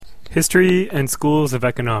History and Schools of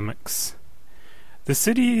Economics. The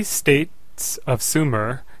city-states of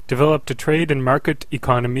Sumer developed a trade and market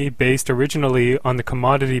economy based originally on the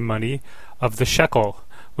commodity money of the shekel,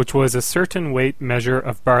 which was a certain weight measure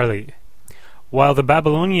of barley, while the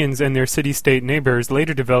Babylonians and their city-state neighbors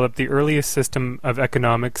later developed the earliest system of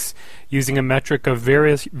economics using a metric of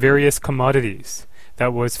various commodities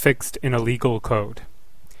that was fixed in a legal code.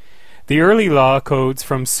 The early law codes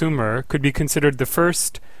from Sumer could be considered the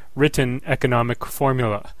first written economic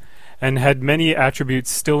formula, and had many attributes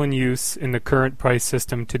still in use in the current price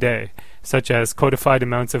system today, such as codified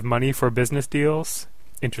amounts of money for business deals,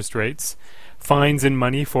 interest rates, fines in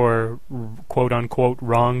money for quote-unquote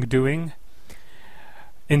wrongdoing,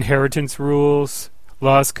 inheritance rules,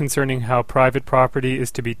 laws concerning how private property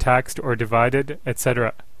is to be taxed or divided,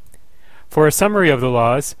 etc. For a summary of the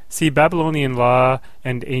laws, see Babylonian law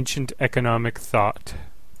and ancient economic thought.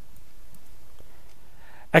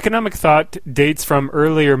 Economic thought dates from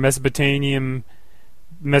earlier Mesopotamian,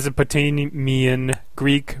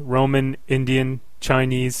 Greek, Roman, Indian,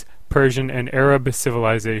 Chinese, Persian, and Arab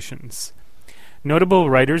civilizations. Notable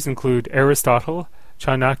writers include Aristotle,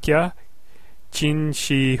 Chanakya, Qin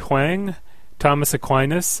Shi Huang, Thomas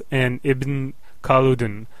Aquinas, and Ibn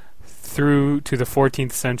Khaldun through to the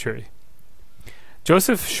 14th century.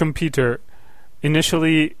 Joseph Schumpeter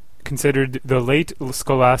initially considered the late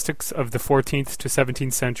scholastics of the 14th to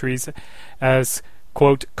 17th centuries as,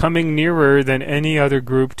 quote, coming nearer than any other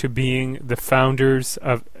group to being the founders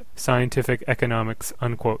of scientific economics,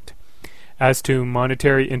 unquote, as to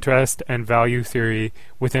monetary interest and value theory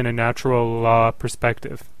within a natural law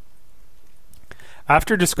perspective.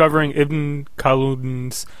 After discovering Ibn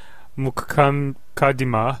Khaldun's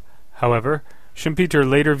Muqaddimah, however, Schumpeter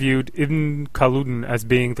later viewed Ibn Khaldun as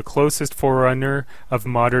being the closest forerunner of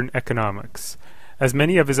modern economics, as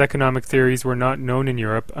many of his economic theories were not known in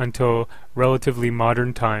Europe until relatively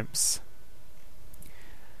modern times.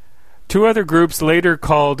 Two other groups, later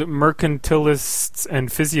called mercantilists and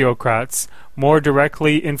physiocrats, more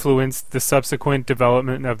directly influenced the subsequent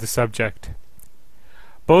development of the subject.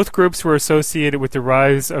 Both groups were associated with the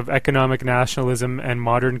rise of economic nationalism and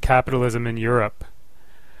modern capitalism in Europe.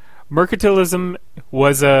 Mercantilism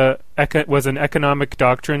was an economic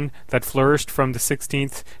doctrine that flourished from the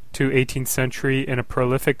 16th to 18th century in a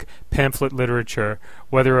prolific pamphlet literature,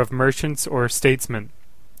 whether of merchants or statesmen.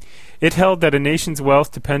 It held that a nation's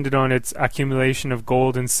wealth depended on its accumulation of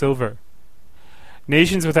gold and silver.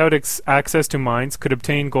 Nations without access to mines could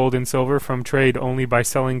obtain gold and silver from trade only by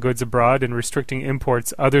selling goods abroad and restricting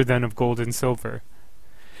imports other than of gold and silver.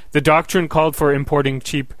 The doctrine called for importing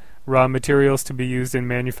cheap raw materials to be used in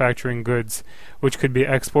manufacturing goods, which could be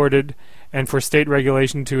exported, and for state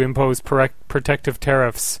regulation to impose protective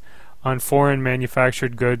tariffs on foreign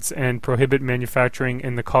manufactured goods and prohibit manufacturing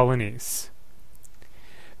in the colonies.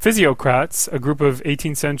 Physiocrats, a group of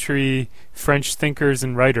 18th century French thinkers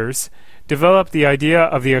and writers, developed the idea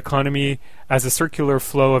of the economy as a circular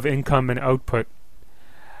flow of income and output.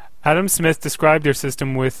 Adam Smith described their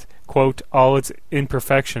system with, quote, all its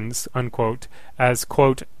imperfections, unquote, as,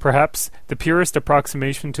 quote, perhaps the purest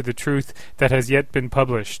approximation to the truth that has yet been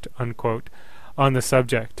published, unquote, on the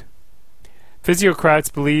subject.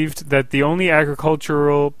 Physiocrats believed that only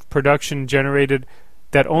agricultural production generated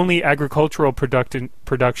a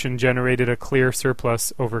clear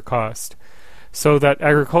surplus over cost, so that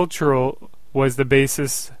agriculture was the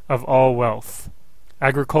basis of all wealth.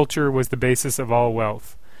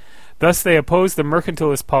 Thus they opposed the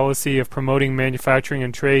mercantilist policy of promoting manufacturing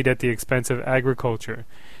and trade at the expense of agriculture,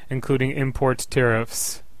 including import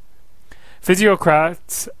tariffs.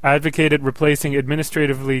 Physiocrats advocated replacing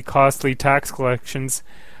administratively costly tax collections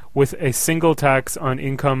with a single tax on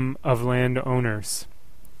income of landowners.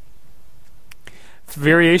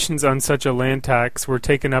 Variations on such a land tax were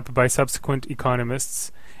taken up by subsequent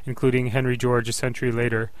economists, including Henry George a century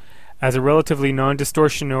later, as a relatively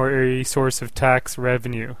non-distortionary source of tax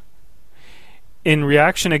revenue. In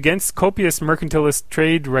reaction against copious mercantilist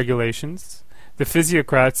trade regulations, the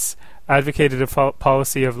physiocrats advocated a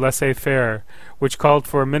policy of laissez-faire, which called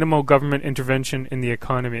for minimal government intervention in the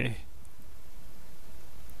economy.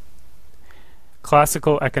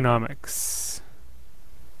 Classical economics.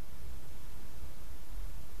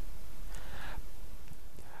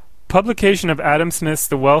 Publication of Adam Smith's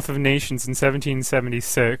The Wealth of Nations in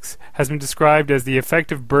 1776 has been described as the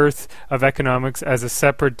effective birth of economics as a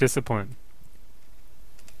separate discipline.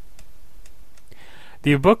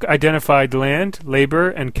 The book identified land, labor,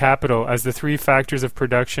 and capital as the three factors of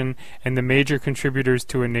production and the major contributors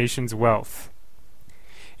to a nation's wealth.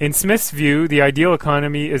 In Smith's view, the ideal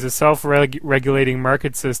economy is a self-regulating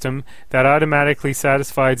market system that automatically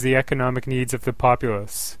satisfies the economic needs of the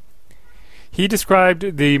populace. He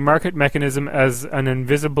described the market mechanism as an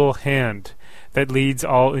invisible hand that leads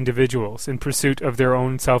all individuals in pursuit of their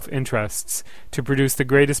own self-interests to produce the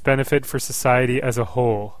greatest benefit for society as a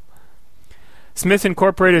whole. Smith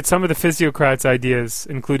incorporated some of the physiocrats' ideas,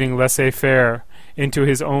 including laissez-faire, into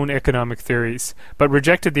his own economic theories, but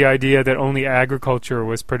rejected the idea that only agriculture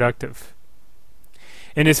was productive.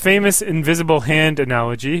 In his famous invisible hand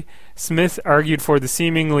analogy, Smith argued for the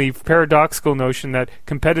seemingly paradoxical notion that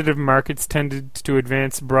competitive markets tended to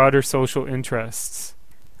advance broader social interests,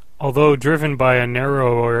 although driven by a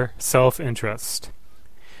narrower self-interest.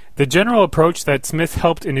 The general approach that Smith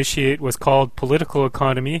helped initiate was called political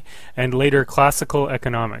economy and later classical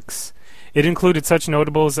economics. It included such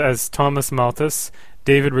notables as Thomas Malthus,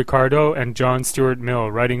 David Ricardo, and John Stuart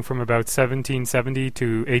Mill, writing from about 1770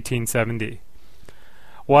 to 1870.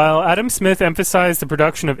 While Adam Smith emphasized the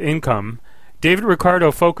production of income, David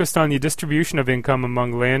Ricardo focused on the distribution of income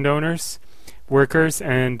among landowners, workers,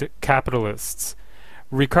 and capitalists.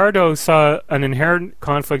 Ricardo saw an inherent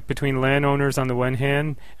conflict between landowners on the one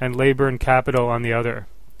hand and labor and capital on the other.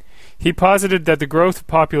 He posited that the growth of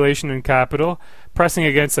population and capital, pressing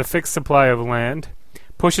against a fixed supply of land,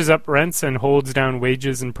 pushes up rents and holds down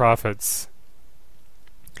wages and profits.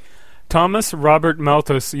 Thomas Robert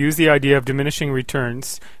Malthus used the idea of diminishing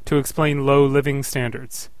returns to explain low living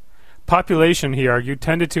standards. Population, he argued,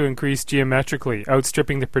 tended to increase geometrically,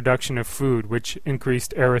 outstripping the production of food, which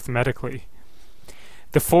increased arithmetically.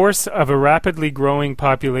 The force of a rapidly growing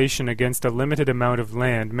population against a limited amount of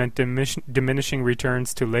land meant diminishing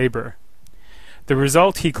returns to labor. The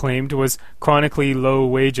result, he claimed, was chronically low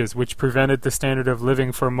wages, which prevented the standard of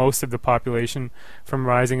living for most of the population from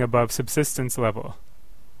rising above subsistence level.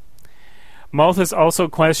 Malthus also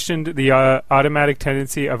questioned the automatic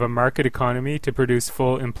tendency of a market economy to produce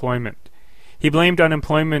full employment. He blamed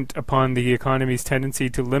unemployment upon the economy's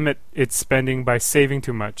tendency to limit its spending by saving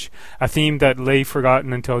too much, a theme that lay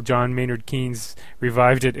forgotten until John Maynard Keynes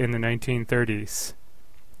revived it in the 1930s.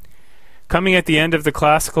 Coming at the end of the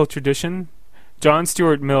classical tradition, John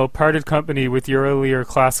Stuart Mill parted company with the earlier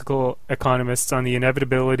classical economists on the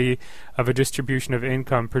inevitability of a distribution of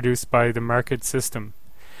income produced by the market system.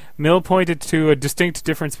 Mill pointed to a distinct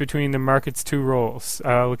difference between the market's two roles,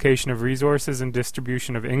 allocation of resources and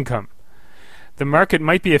distribution of income. The market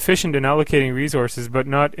might be efficient in allocating resources, but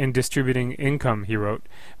not in distributing income, he wrote,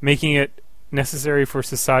 making it necessary for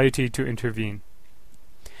society to intervene.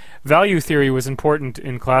 Value theory was important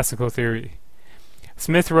in classical theory.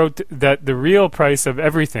 Smith wrote that the real price of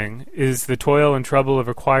everything is the toil and trouble of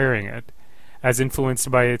acquiring it, as influenced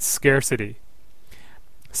by its scarcity.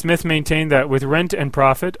 Smith maintained that with rent and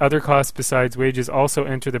profit, other costs besides wages also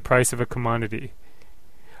enter the price of a commodity.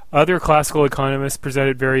 Other classical economists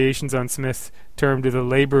presented variations on Smith, termed the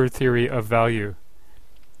labor theory of value.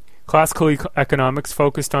 Classical economics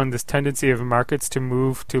focused on this tendency of markets to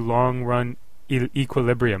move to long-run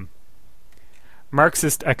equilibrium.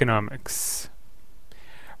 Marxist economics.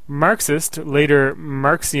 Marxist, later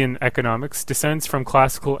Marxian economics, descends from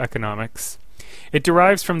classical economics. It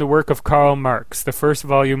derives from the work of Karl Marx. The first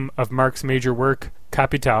volume of Marx's major work,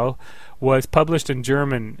 Kapital, was published in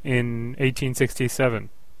German in 1867.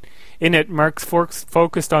 In it, Marx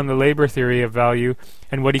focused on the labor theory of value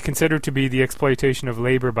and what he considered to be the exploitation of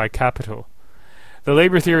labor by capital. The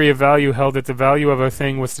labor theory of value held that the value of a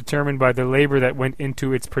thing was determined by the labor that went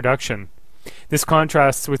into its production. This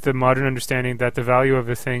contrasts with the modern understanding that the value of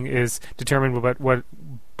a thing is determined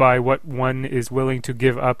by what one is willing to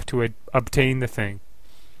give up to obtain the thing.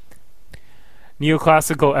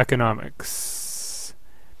 Neoclassical economics.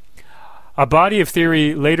 A body of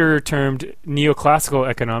theory later termed neoclassical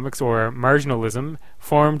economics, or marginalism,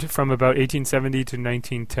 formed from about 1870 to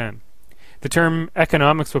 1910. The term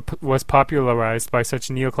economics was popularized by such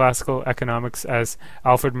neoclassical economics as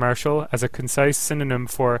Alfred Marshall as a concise synonym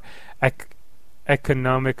for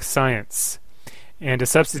economic science, and a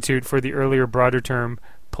substitute for the earlier broader term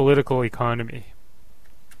political economy.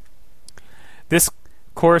 This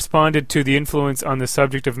corresponded to the influence on the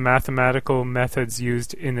subject of mathematical methods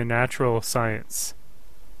used in the natural science.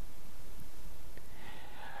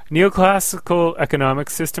 Neoclassical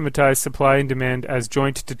economics systematized supply and demand as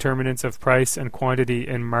joint determinants of price and quantity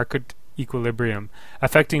in market equilibrium,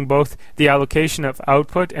 affecting both the allocation of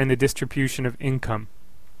output and the distribution of income.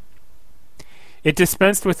 It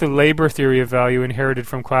dispensed with the labor theory of value inherited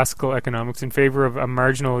from classical economics in favor of a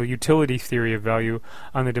marginal utility theory of value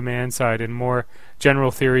on the demand side and more general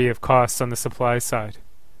theory of costs on the supply side.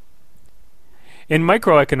 In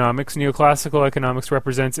microeconomics, neoclassical economics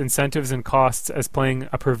represents incentives and costs as playing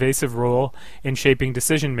a pervasive role in shaping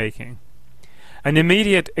decision-making. An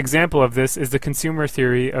immediate example of this is the consumer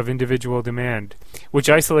theory of individual demand, which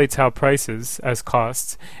isolates how prices, as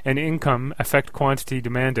costs, and income affect quantity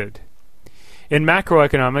demanded. In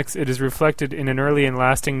macroeconomics, it is reflected in an early and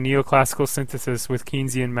lasting neoclassical synthesis with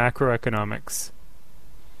Keynesian macroeconomics.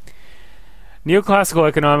 Neoclassical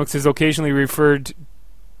economics is occasionally referred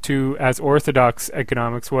to as orthodox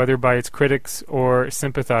economics, whether by its critics or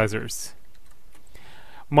sympathizers.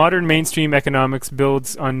 Modern mainstream economics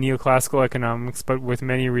builds on neoclassical economics, but with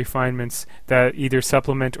many refinements that either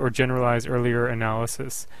supplement or generalize earlier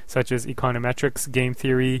analysis, such as econometrics, game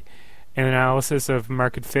theory, an analysis of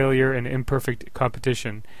market failure and imperfect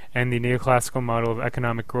competition, and the neoclassical model of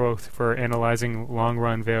economic growth for analyzing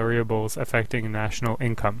long-run variables affecting national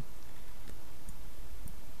income.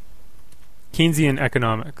 Keynesian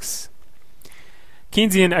economics.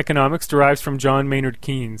 Keynesian economics derives from John Maynard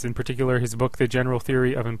Keynes, in particular his book The General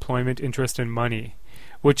Theory of Employment, Interest, and Money,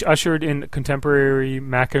 which ushered in contemporary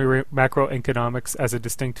macroeconomics as a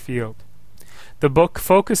distinct field. The book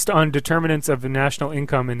focused on determinants of the national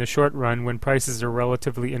income in the short run when prices are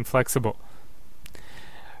relatively inflexible.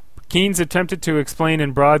 Keynes attempted to explain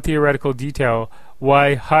in broad theoretical detail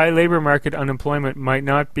why high labor market unemployment might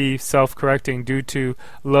not be self-correcting due to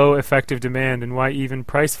low effective demand, and why even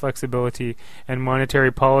price flexibility and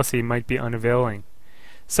monetary policy might be unavailing.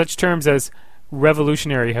 Such terms as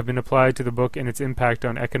revolutionary have been applied to the book and its impact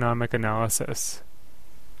on economic analysis.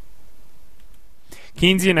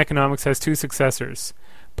 Keynesian economics has two successors.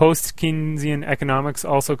 Post-Keynesian economics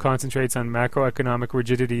also concentrates on macroeconomic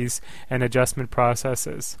rigidities and adjustment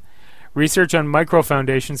processes. Research on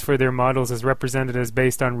micro-foundations for their models is represented as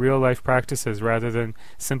based on real-life practices rather than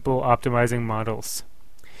simple optimizing models.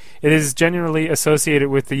 It is generally associated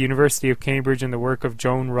with the University of Cambridge and the work of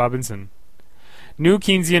Joan Robinson. New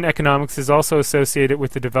Keynesian economics is also associated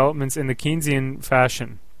with the developments in the Keynesian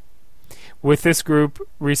fashion. Within this group,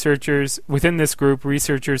 researchers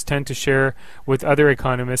tend to share with other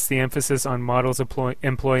economists the emphasis on models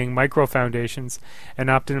employing micro-foundations and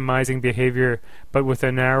optimizing behavior, but with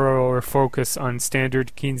a narrower focus on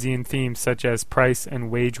standard Keynesian themes such as price and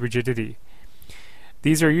wage rigidity.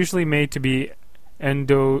 These are usually made to be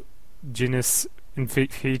endogenous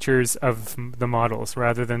features of the models,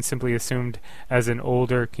 rather than simply assumed as in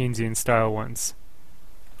older Keynesian-style ones.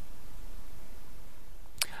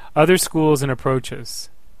 Other schools and approaches.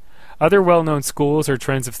 Other well-known schools or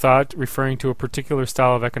trends of thought referring to a particular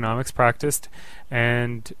style of economics practiced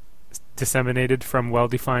and disseminated from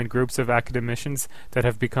well-defined groups of academicians that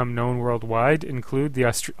have become known worldwide include the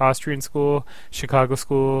Austrian School, Chicago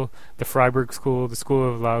School, the Freiburg School, the School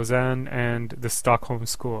of Lausanne, and the Stockholm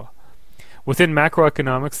School. Within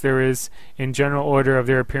macroeconomics, there is, in general order of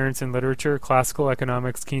their appearance in literature, classical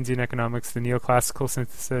economics, Keynesian economics, the neoclassical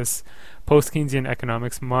synthesis, post-Keynesian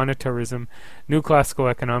economics, monetarism, new classical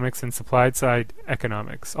economics, and supply-side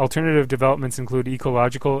economics. Alternative developments include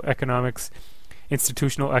ecological economics,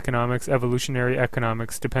 institutional economics, evolutionary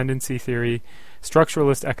economics, dependency theory,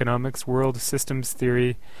 structuralist economics, world systems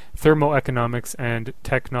theory, thermoeconomics, and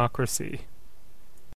technocracy.